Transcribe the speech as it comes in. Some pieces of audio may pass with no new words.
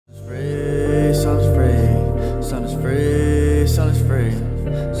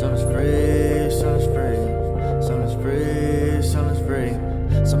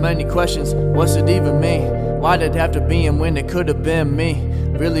plenty questions, what's it even mean? Why'd it have to be him when it could've been me?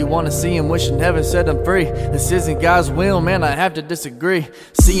 Really wanna see him, wishing heaven set him free. This isn't God's will, man, I have to disagree.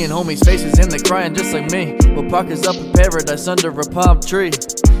 Seeing homies' faces and they crying just like me, but Parker's up in paradise under a palm tree.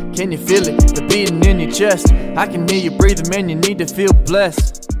 Can you feel it, the beating in your chest? I can hear you breathing, man, you need to feel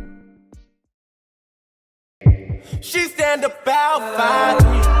blessed. She stand about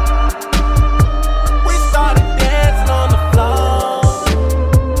 5'3". We started dancing on the floor.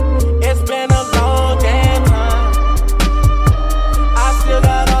 It's been a long damn time. I still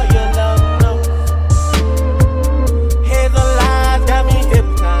got all your love notes. Hazel lies got me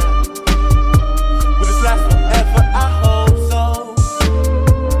hypnotized. Will this last forever? I hope so.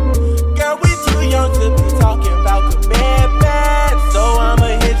 Girl, we too young to be talking about commitment, so I'ma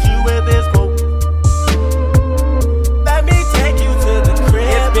hit you with this quote.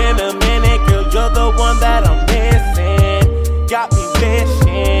 The one that I'm missing got me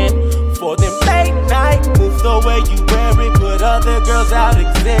wishing for them late night moves, the way you wear it put other girls out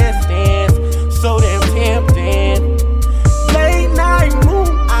existence. So damn